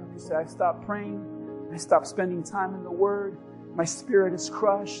Jacob. You say, I stopped praying. I stopped spending time in the Word. My spirit is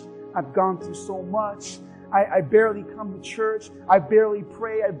crushed. I've gone through so much. I barely come to church. I barely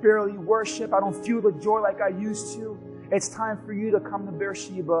pray. I barely worship. I don't feel the joy like I used to. It's time for you to come to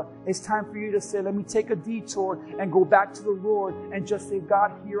Beersheba. It's time for you to say, let me take a detour and go back to the Lord and just say,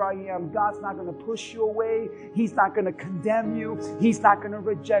 God, here I am. God's not going to push you away. He's not going to condemn you. He's not going to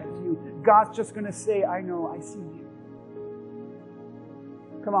reject you. God's just going to say, I know, I see you.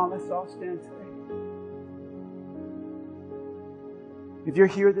 Come on, let's all stand today. If you're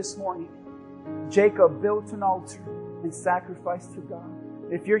here this morning, Jacob built an altar and sacrificed to God.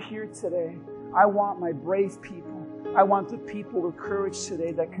 If you're here today, I want my brave people. I want the people with courage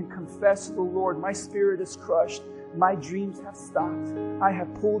today that can confess to the Lord, my spirit is crushed. My dreams have stopped. I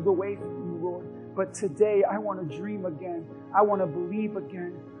have pulled away from you, Lord. But today I want to dream again. I want to believe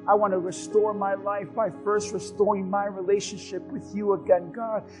again. I want to restore my life by first restoring my relationship with you again,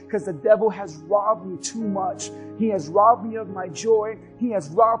 God, because the devil has robbed me too much. He has robbed me of my joy. He has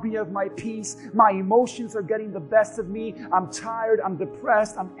robbed me of my peace. My emotions are getting the best of me. I'm tired. I'm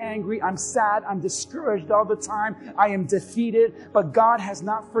depressed. I'm angry. I'm sad. I'm discouraged all the time. I am defeated. But God has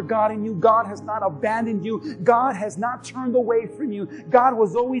not forgotten you. God has not abandoned you. God has not turned away from you. God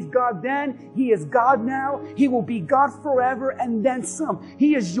was always God then. He is God now. He will be God forever and then some.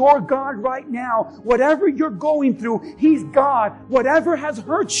 He is your God right now. Whatever you're going through, He's God. Whatever has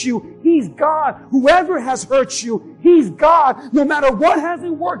hurt you, He's God. Whoever has hurt you, He's God. No matter what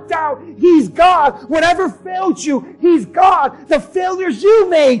hasn't worked out, He's God. Whatever failed you, He's God. The failures you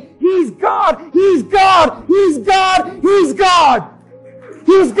made, He's God. He's God. He's God. He's God.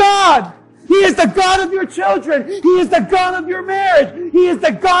 He's God. He is the God of your children. He is the God of your marriage. He is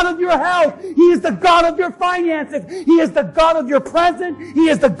the God of your health. He is the God of your finances. He is the God of your present. He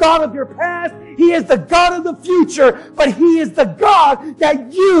is the God of your past. He is the God of the future. But He is the God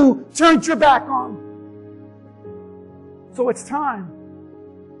that you turned your back on. So it's time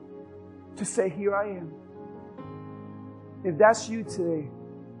to say, here I am. If that's you today,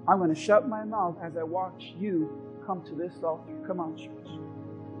 I'm going to shut my mouth as I watch you come to this altar. Come on, church.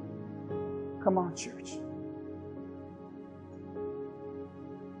 Come on, church.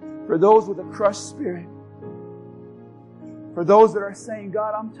 For those with a crushed spirit, for those that are saying,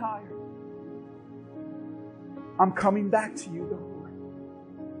 God, I'm tired. I'm coming back to you, Lord.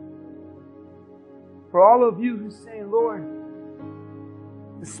 For all of you who say, Lord,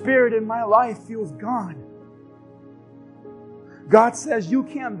 the spirit in my life feels gone. God says you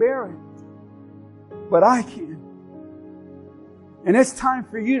can't bear it, but I can. And it's time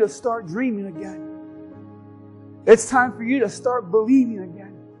for you to start dreaming again. It's time for you to start believing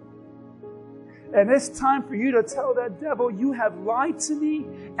again. And it's time for you to tell that devil, you have lied to me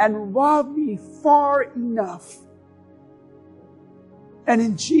and robbed me far enough. And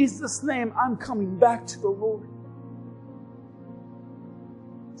in Jesus' name, I'm coming back to the Lord.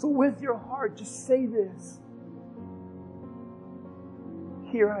 So with your heart, just say this.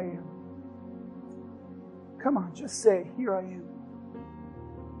 Here I am. Come on, just say, here I am.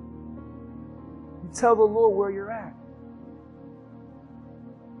 Tell the Lord where you're at.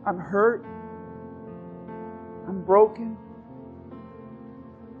 I'm hurt. I'm broken.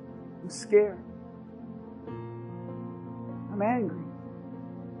 I'm scared. I'm angry.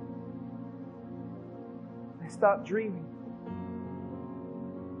 I stopped dreaming.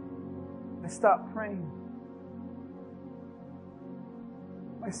 I stopped praying.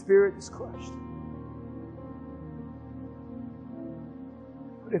 My spirit is crushed.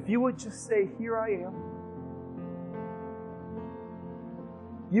 But if you would just say, here I am,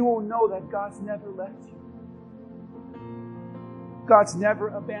 you will know that God's never left you. God's never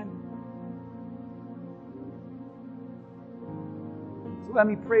abandoned you. So let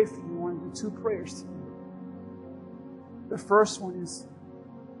me pray for you. I want to do 2 prayers today. The first one is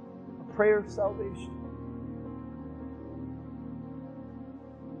a prayer of salvation.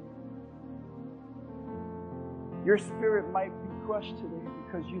 Your spirit might be crushed today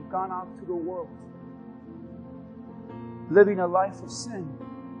because you've gone out to the world, living a life of sin,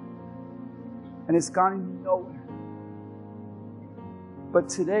 and it's gotten you nowhere. But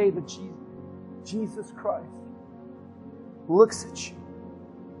today, the Jesus Christ looks at you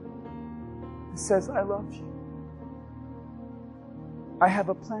and says, I love you. I have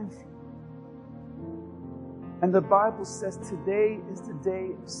a plan for you. And the Bible says today is the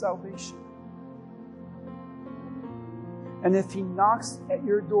day of salvation. And if He knocks at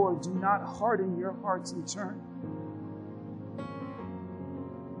your door, do not harden your hearts and turn.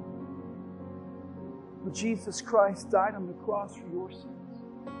 But Jesus Christ died on the cross for your sins.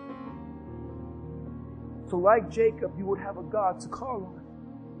 So like Jacob, you would have a God to call on.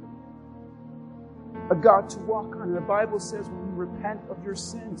 A God to walk on. And the Bible says when you repent of your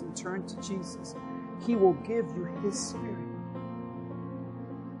sins and turn to Jesus, He will give you His Spirit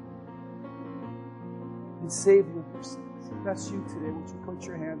and save you of your sins. If that's you today, would you put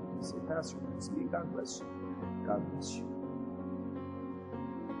your hand up and say, Pastor, that's me. God bless you. God bless you.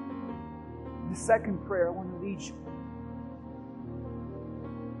 The second prayer I want to lead you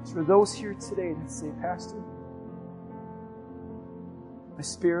is for those here today that say, Pastor, my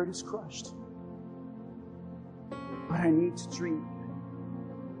spirit is crushed, but I need to dream.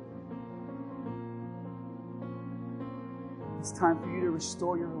 It's time for you to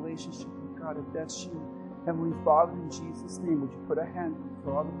restore your relationship with God. If that's you, Heavenly Father, in Jesus' name, would you put a hand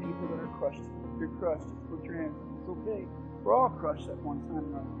for all the people that are crushed? If you're crushed, just put your hand. It's okay. We're all crushed at one time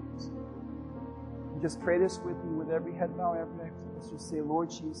in our lives. And just pray this with me, with every head bow, every eye closed. Just say,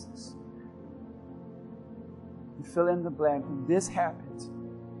 Lord Jesus, and fill in the blank. When this happened,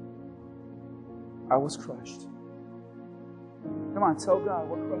 I was crushed. Come on, tell God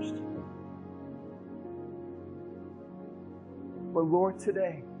what crushed you. But Lord,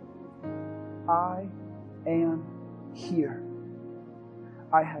 today, I am here.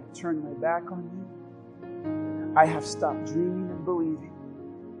 I have turned my back on you. I have stopped dreaming and believing.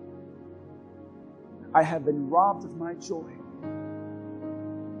 I have been robbed of my joy.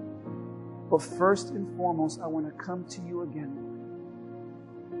 But first and foremost, I want to come to you again.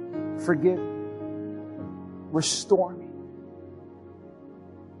 Forgive me. Restore me.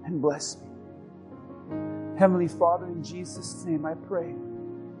 And bless me. Heavenly Father, in Jesus' name, I pray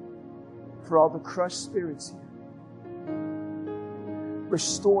for all the crushed spirits here.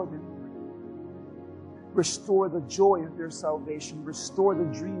 Restore them. Restore the joy of their salvation. Restore the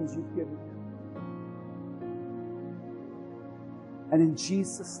dreams you've given them. And in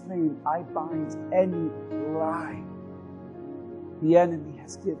Jesus' name, I bind any lie the enemy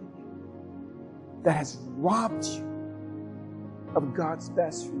has given you that has robbed you of God's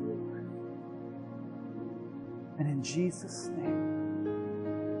best for your life. And in Jesus' name,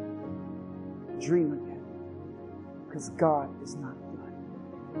 dream again, because God is not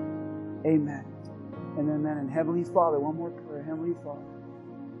done. Amen and amen. And Heavenly Father, one more prayer. Heavenly Father,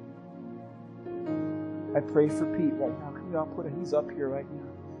 I pray for Pete right now. Can y'all put he's up here right now.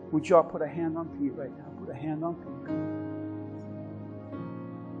 Would y'all put a hand on Pete right now? Put a hand on Pete.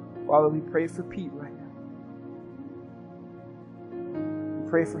 Father, we pray for Pete right now. We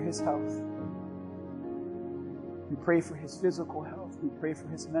pray for his health. We pray for his physical health. We pray for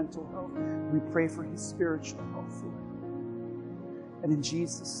his mental health. We pray for his spiritual health, Lord. And in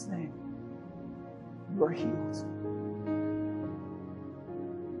Jesus' name, you are healed.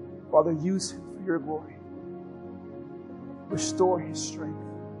 Father, use him for your glory. Restore his strength.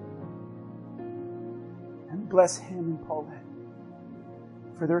 And bless him and Paulette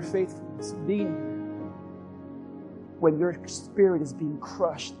for their faithfulness, being here when their spirit is being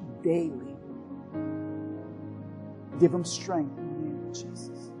crushed daily. Give them strength in the name of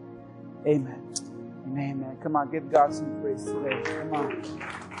Jesus. Amen. And amen. Come on, give God some praise today. Come on.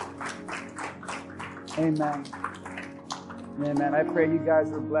 Amen. Amen. I pray you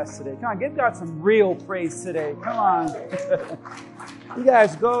guys are blessed today. Come on, give God some real praise today. Come on. You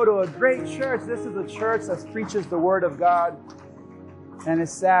guys go to a great church. This is a church that preaches the Word of God. And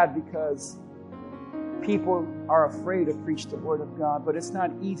it's sad because people are afraid to preach the Word of God. But it's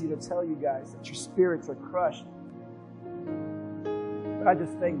not easy to tell you guys that your spirits are crushed. But I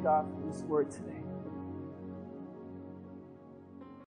just thank God for this word today.